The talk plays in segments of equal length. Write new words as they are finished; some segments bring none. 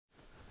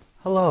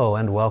Hello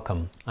and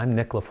welcome. I'm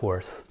Nick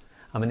LaForce.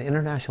 I'm an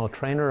international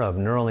trainer of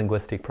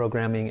neurolinguistic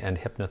programming and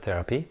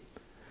hypnotherapy.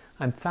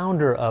 I'm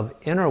founder of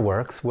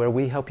InnerWorks, where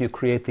we help you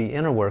create the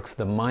inner works,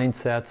 the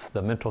mindsets,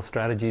 the mental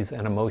strategies,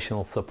 and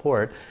emotional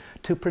support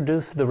to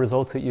produce the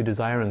results that you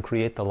desire and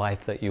create the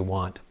life that you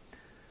want.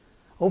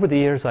 Over the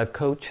years, I've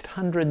coached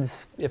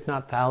hundreds, if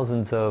not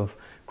thousands, of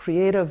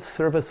creative,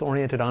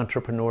 service-oriented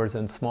entrepreneurs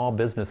and small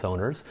business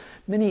owners,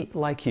 many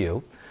like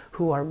you,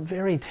 who are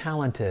very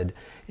talented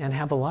and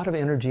have a lot of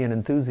energy and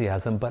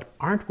enthusiasm, but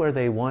aren't where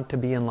they want to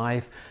be in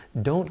life,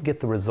 don't get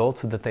the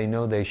results that they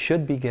know they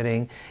should be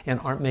getting, and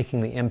aren't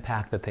making the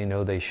impact that they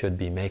know they should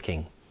be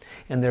making.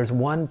 And there's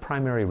one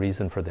primary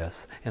reason for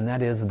this, and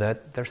that is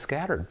that they're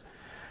scattered.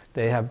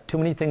 They have too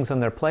many things on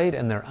their plate,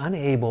 and they're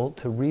unable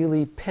to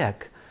really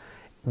pick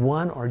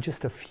one or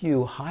just a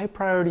few high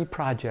priority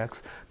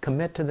projects,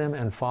 commit to them,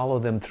 and follow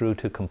them through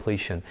to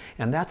completion.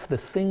 And that's the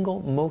single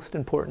most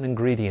important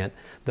ingredient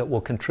that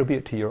will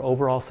contribute to your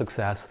overall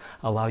success,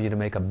 allow you to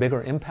make a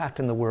bigger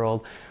impact in the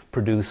world,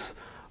 produce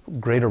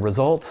greater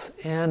results,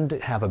 and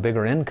have a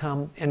bigger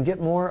income, and get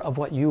more of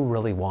what you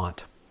really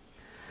want.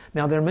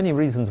 Now, there are many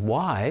reasons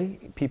why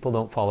people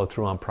don't follow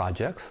through on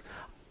projects.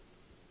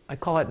 I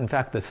call it, in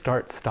fact, the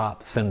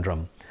start-stop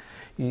syndrome.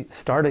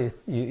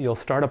 You'll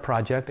start a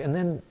project, and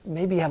then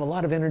maybe you have a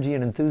lot of energy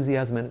and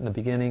enthusiasm in the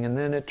beginning, and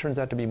then it turns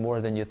out to be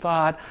more than you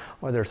thought,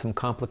 or there's some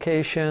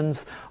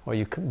complications, or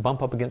you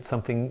bump up against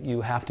something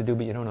you have to do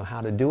but you don't know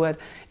how to do it,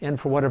 and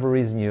for whatever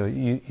reason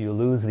you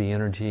lose the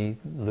energy,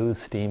 lose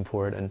steam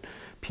for it, and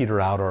peter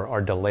out or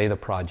delay the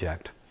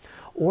project.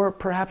 Or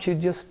perhaps you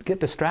just get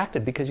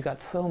distracted because you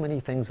got so many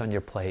things on your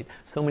plate,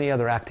 so many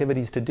other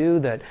activities to do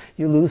that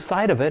you lose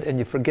sight of it and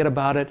you forget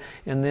about it,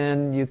 and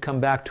then you come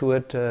back to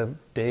it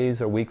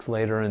days or weeks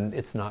later and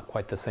it's not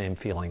quite the same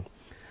feeling.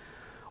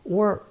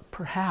 Or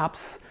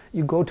perhaps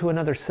you go to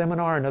another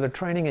seminar, another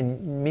training,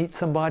 and meet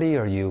somebody,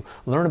 or you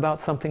learn about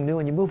something new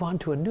and you move on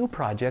to a new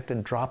project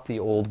and drop the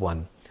old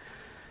one.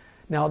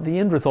 Now, the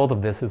end result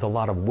of this is a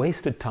lot of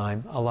wasted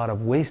time, a lot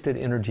of wasted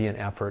energy and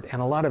effort,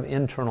 and a lot of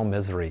internal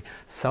misery,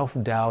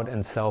 self-doubt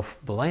and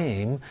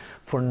self-blame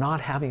for not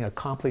having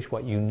accomplished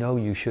what you know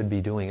you should be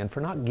doing, and for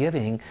not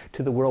giving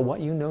to the world what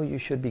you know you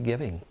should be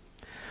giving.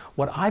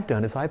 What I've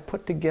done is I've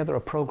put together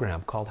a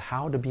program called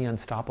How to Be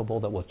Unstoppable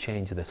that will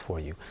change this for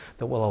you,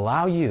 that will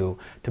allow you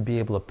to be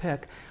able to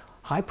pick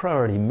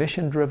high-priority,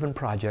 mission-driven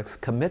projects,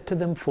 commit to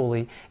them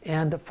fully,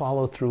 and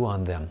follow through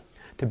on them,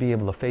 to be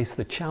able to face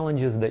the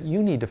challenges that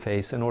you need to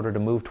face in order to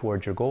move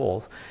towards your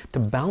goals, to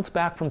bounce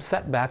back from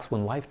setbacks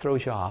when life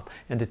throws you off,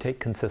 and to take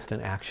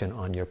consistent action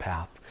on your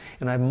path.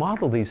 And I've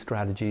modeled these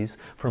strategies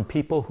from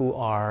people who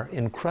are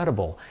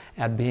incredible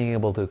at being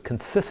able to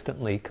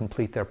consistently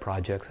complete their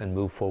projects and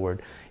move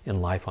forward in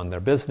life, on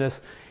their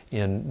business,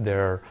 in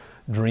their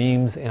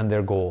dreams and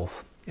their goals.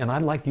 And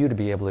I'd like you to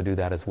be able to do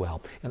that as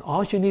well. And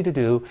all you need to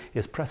do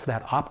is press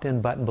that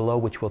opt-in button below,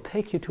 which will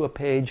take you to a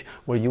page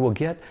where you will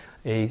get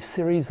a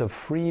series of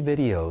free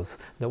videos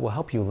that will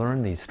help you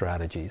learn these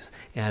strategies.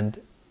 And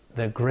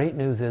the great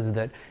news is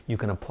that you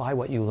can apply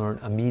what you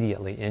learn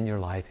immediately in your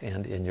life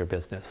and in your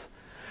business.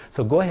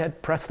 So go ahead,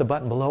 press the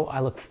button below. I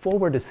look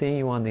forward to seeing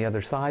you on the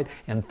other side,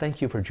 and thank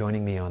you for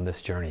joining me on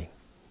this journey.